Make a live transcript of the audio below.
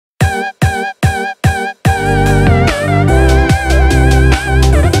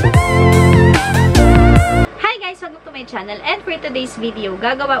today's video,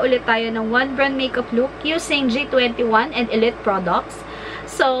 gagawa ulit tayo ng one brand makeup look using G21 and Elite products.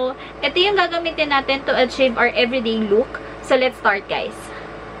 So, ito yung gagamitin natin to achieve our everyday look. So, let's start, guys.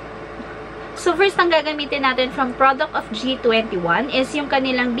 So, first ang gagamitin natin from product of G21 is yung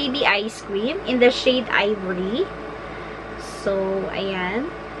kanilang BB Ice Cream in the shade Ivory. So, ayan.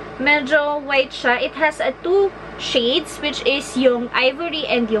 Medyo white siya. It has two shades, which is yung ivory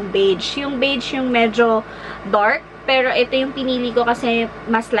and yung beige. Yung beige yung medyo dark, pero ito yung pinili ko kasi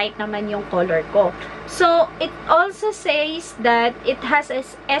mas light naman yung color ko. So, it also says that it has a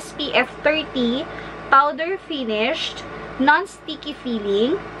SPF 30, powder finished, non-sticky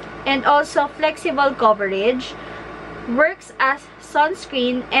feeling, and also flexible coverage, works as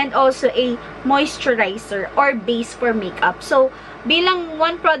sunscreen, and also a moisturizer or base for makeup. So, bilang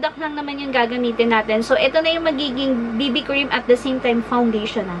one product lang naman yung gagamitin natin. So, ito na yung magiging BB cream at the same time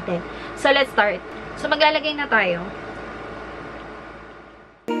foundation natin. So, let's start. So, maglalagay na tayo.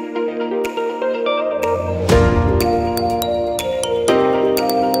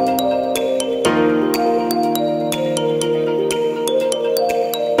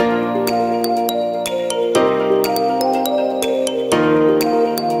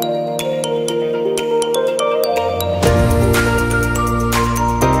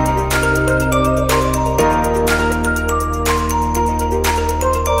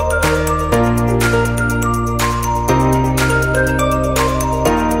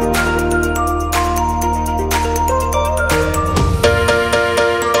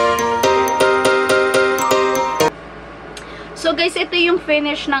 So guys, ito yung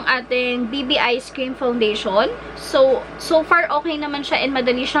finish ng ating BB Ice Cream Foundation. So far okay naman siya and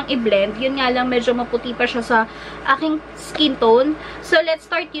madali siyang i-blend. Yun nga lang, medyo maputi pa siya sa aking skin tone. So let's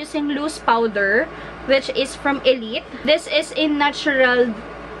start using loose powder, which is from Elite. This is in natural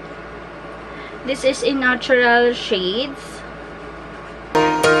shades.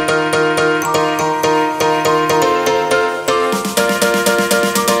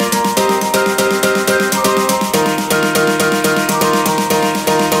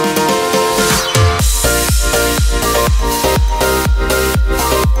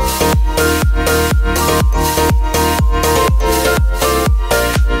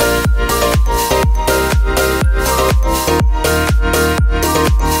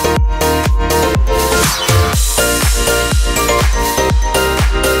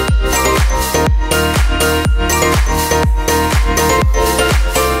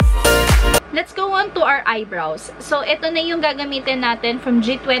 Eyebrows. So, ito na yung gagamitin natin from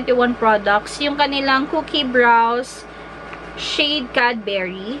G21 products. Yung kanilang Cookie Brows shade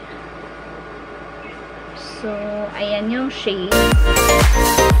Cadbury. So, ayan yung shade.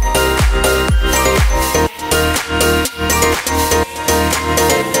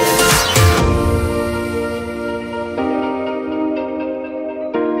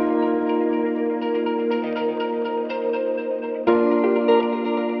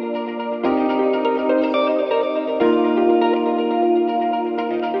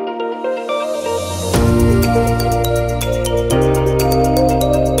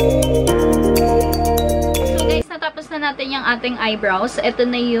 Natin yung ating eyebrows. Ito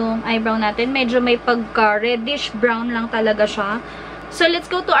na yung eyebrow natin. Medyo may pagka-reddish brown lang talaga siya. So, let's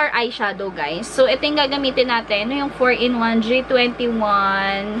go to our eyeshadow, guys. So, ito yung gagamitin natin. Yung 4-in-1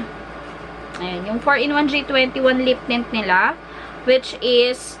 G21. Ayan. Yung 4-in-1 G21 lip tint nila. Which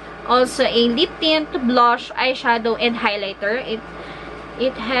is also a lip tint, blush, eyeshadow, and highlighter.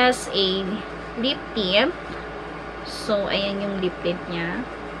 It has a lip tint. So, ayan yung lip tint niya.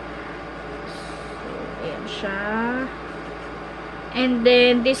 Ayan siya. And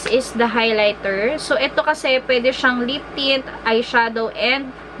then, this is the highlighter. So, ito kasi, pwede siyang lip tint, eyeshadow,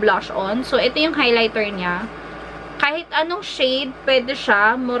 and blush on. So, ito yung highlighter niya. Kahit anong shade, pwede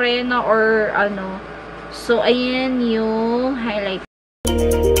siya. Morena or ano. So, ayan yung highlighter.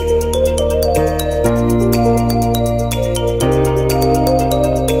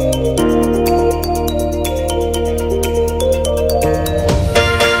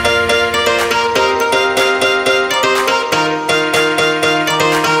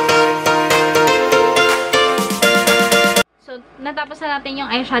 Natapos na natin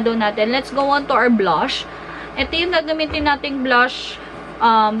yung eyeshadow natin. Let's go on to our blush. Ito yung gagamitin nating blush,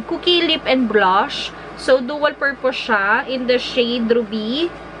 Cookie Lip and Blush. So, dual purpose siya in the shade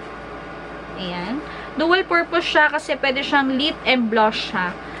Ruby. Ayan. Dual purpose siya kasi pwede siyang lip and blush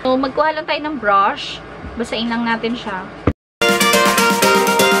siya. So, magkuha lang tayo ng brush. Basain lang natin siya.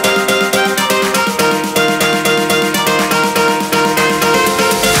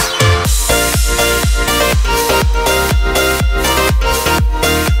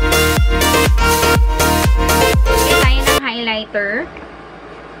 highlighter.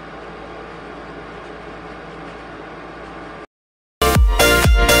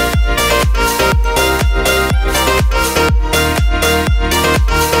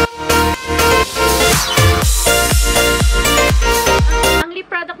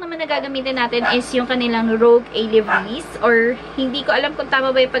 natin is yung kanilang Rogue A-Liveries, or hindi ko alam kung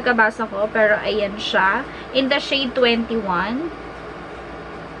tama ba yung pagkabasa ko, pero ayan siya. In the shade 21.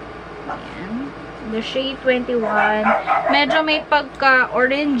 Ayan. The shade 21. Medyo may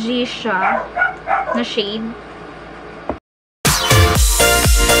pagka-orangey siya na shade.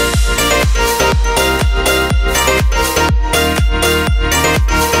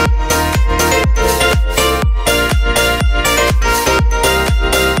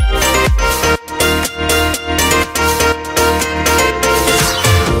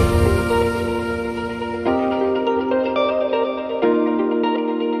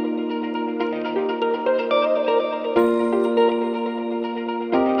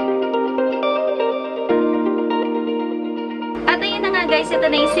 Guys, ito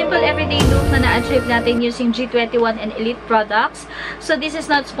na yung simple everyday look na na-achieve natin using G21 and Elite products. So, this is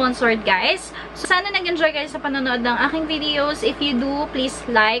not sponsored, guys. So, sana nag-enjoy kayo sa panonood ng aking videos. If you do, please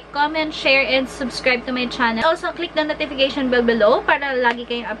like, comment, share, and subscribe to my channel. Also, click the notification bell below para lagi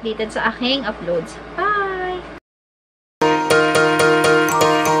kayong updated sa aking uploads. Bye!